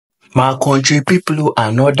My country people,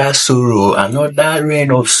 another sorrow, another rain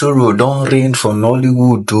of sorrow don't rain for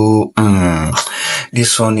Nollywood though.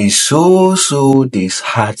 This one is so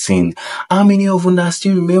disheartening. How many of us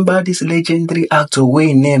still remember this legendary actor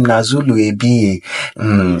wey name na Zulu Ebi?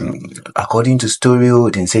 According to story,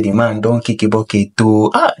 they say the man don't kick a bucket too.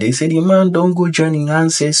 They say the man don't go joining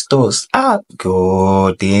ancestors.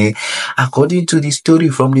 God, according to the story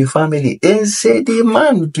from the family, they say the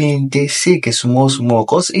man been dey sick small,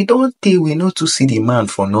 cause it don't tey we not to see the man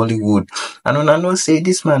for Nollywood. And I know say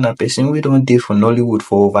this man a person we don't dey for Nollywood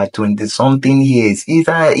for over 20 something years. He's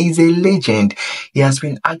a legend. He has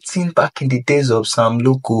been acting back in the days of Sam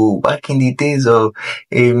Loco, back in the days of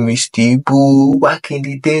Mr. Ibu, back in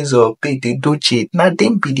the days of Pete Doche. Now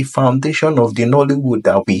them be the foundation of the Nollywood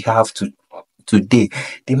that we have today.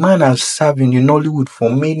 The man has served in the Nollywood for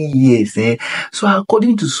many years. So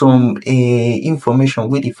according to some information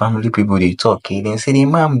with the family people they talk, they say the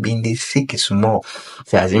man been dey sick small.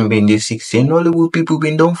 Say as him been dey sick, say Nollywood people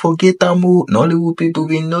been don't forget am. Nollywood people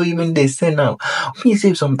been not even they say now. Me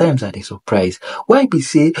say sometimes I dey surprised. Why be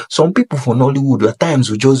say some people for Nollywood at times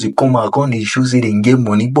will just dey come out and they show say they get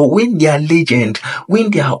money, but when they are legend,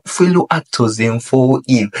 when their fellow actors them fall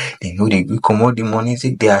ill, they know they will come out the money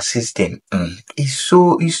take they assist them. It's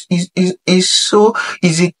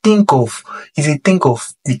a think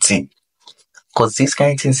of pity. Cause this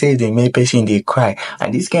kind of thing say they make person they cry,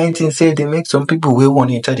 and this kind of thing say they make some people who want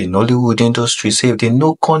to enter the Nollywood industry say if they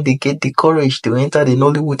no con they get the courage to enter the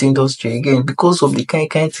Nollywood industry again because of the kind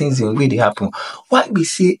of things in way they happen. Why we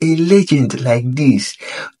say a legend like this,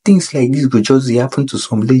 things like this go just dey happen to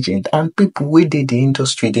some legend, and people wey dey the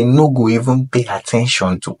industry they no go even pay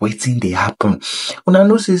attention to wetin dey happen. Una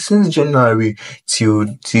know say since January till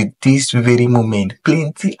this very moment,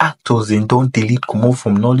 plenty actors they don't delete comot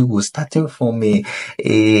from Nollywood, starting from Mr.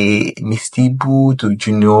 Ibu to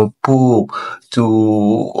Junior Pope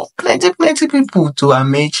to plenty people, to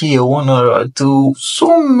Amechi to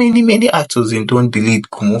so many actors they don't delete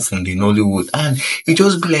comot from the Nollywood, and it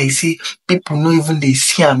just be like see people no even they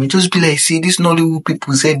see am. It just be like see this Nollywood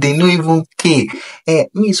people say they no even care.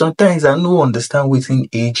 Me sometimes I no understand wetin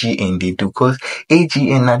AGN they do, because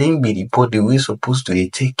AGN na them be the body we supposed to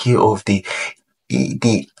take care of the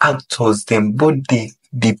actors, them both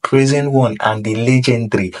the present one and the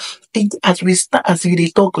legendary. As we they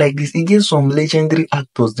talk like this, it gives some legendary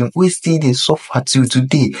actors them we still they suffer till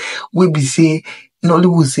today. We be say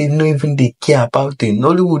Nollywood say no even they care about them.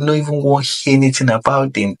 Nollywood no even want to hear anything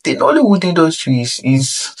about them. The Nollywood industry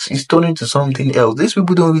is turning to something else. These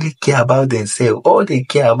people don't really care about themselves. All they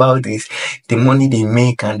care about is the money they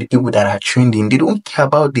make and the people that are trending. They don't care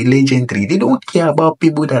about the legendary. They don't care about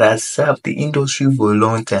people that have served the industry for a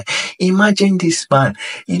long time. Imagine this man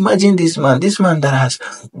that has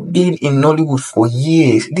been in Nollywood for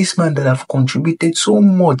years. This man that have contributed so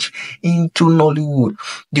much into Nollywood.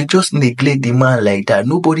 They just neglect the man like that.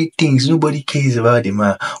 Nobody thinks, nobody cares about the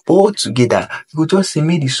man. But all together, you just say,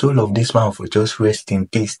 may the soul of this man for just rest in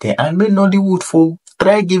peace there, and may Nollywood for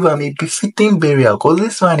try give him a befitting burial, because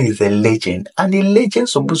this man is a legend, and a legend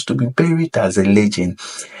supposed to be buried as a legend.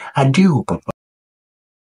 I do.